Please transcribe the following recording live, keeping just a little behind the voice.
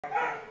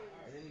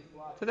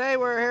Today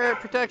we're here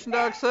at Protection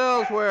Dog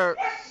Sales where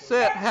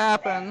sit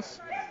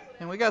happens,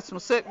 and we got some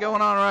sit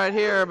going on right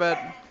here, but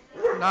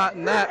not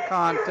in that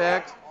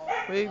context.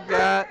 We've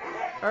got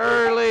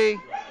early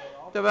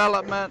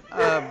development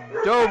of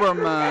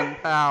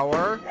Doberman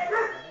power,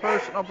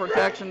 personal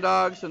protection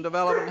dogs and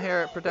development here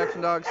at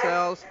Protection Dog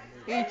Sales.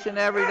 Each and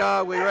every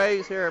dog we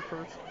raise here at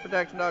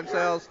Protection Dog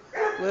Sales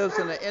lives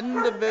in an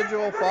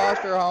individual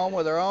foster home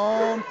with their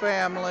own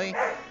family,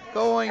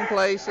 going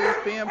places,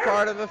 being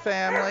part of a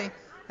family,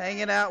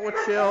 hanging out with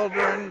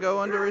children,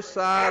 going to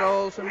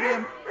recitals, and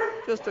being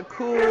just a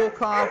cool,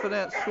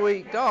 confident,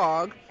 sweet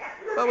dog.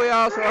 But we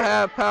also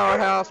have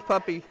powerhouse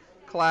puppy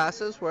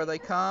classes where they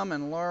come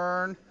and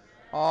learn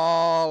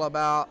all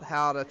about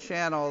how to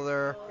channel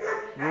their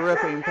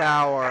gripping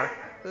power.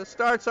 This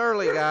starts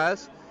early,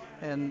 guys,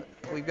 and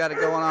we've got it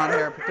going on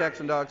here at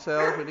Protection Dog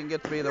Sales. We didn't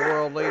get to be the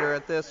world leader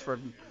at this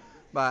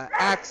by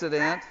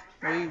accident.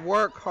 We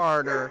work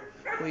harder,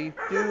 we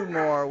do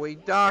more, we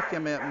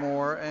document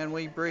more, and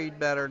we breed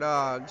better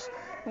dogs.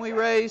 And we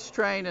raise,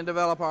 train, and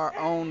develop our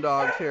own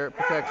dogs here at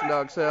Protection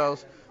Dog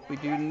Sales. We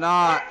do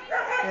not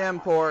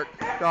import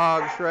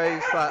dogs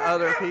raised by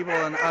other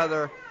people in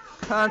other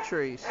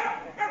countries.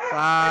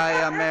 Buy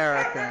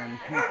American.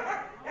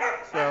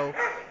 So,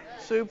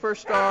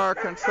 superstar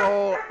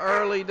control,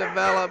 early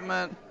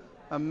development,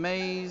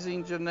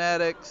 amazing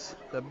genetics,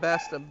 the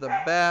best of the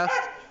best,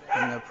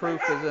 and the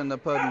proof is in the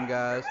pudding,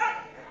 guys.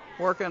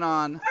 Working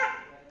on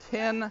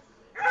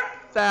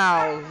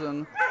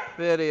 10,000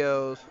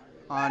 videos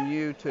on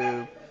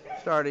YouTube,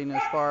 starting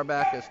as far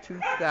back as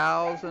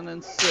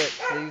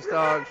 2006. These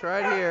dogs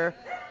right here,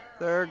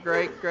 their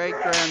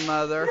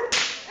great-great-grandmother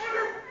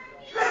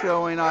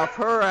showing off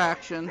her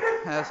action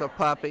as a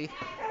puppy,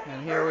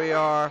 and here we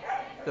are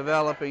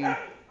developing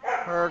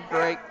her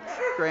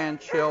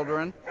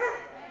great-grandchildren.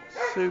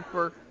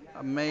 Super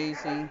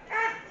amazing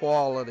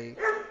quality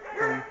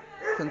and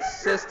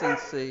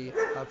consistency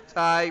of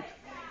type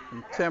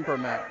and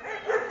temperament.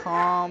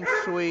 Calm,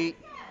 sweet,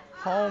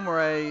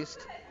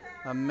 home-raised,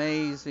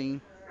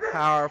 amazing,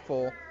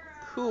 powerful,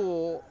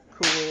 cool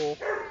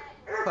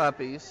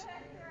puppies.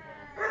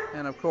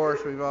 And of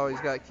course, we've always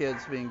got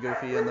kids being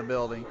goofy in the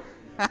building.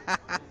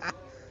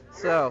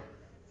 So,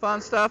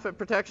 fun stuff at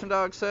Protection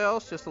Dog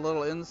Sales. Just a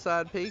little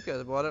inside peek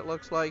of what it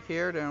looks like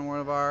here during one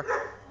of our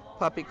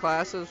puppy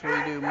classes. We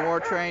do more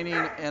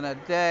training in a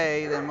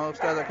day than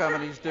most other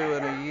companies do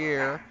in a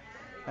year,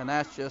 and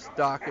that's just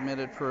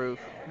documented proof,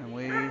 and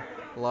we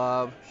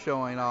love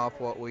showing off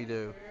what we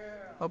do.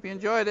 Hope you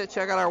enjoyed it.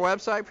 Check out our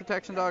website,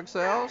 Protection Dog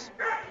Sales.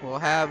 We'll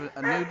have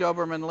a new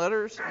Doberman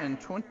litters in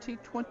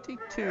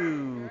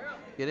 2022.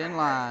 Get in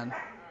line.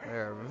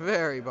 They're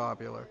very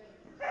popular.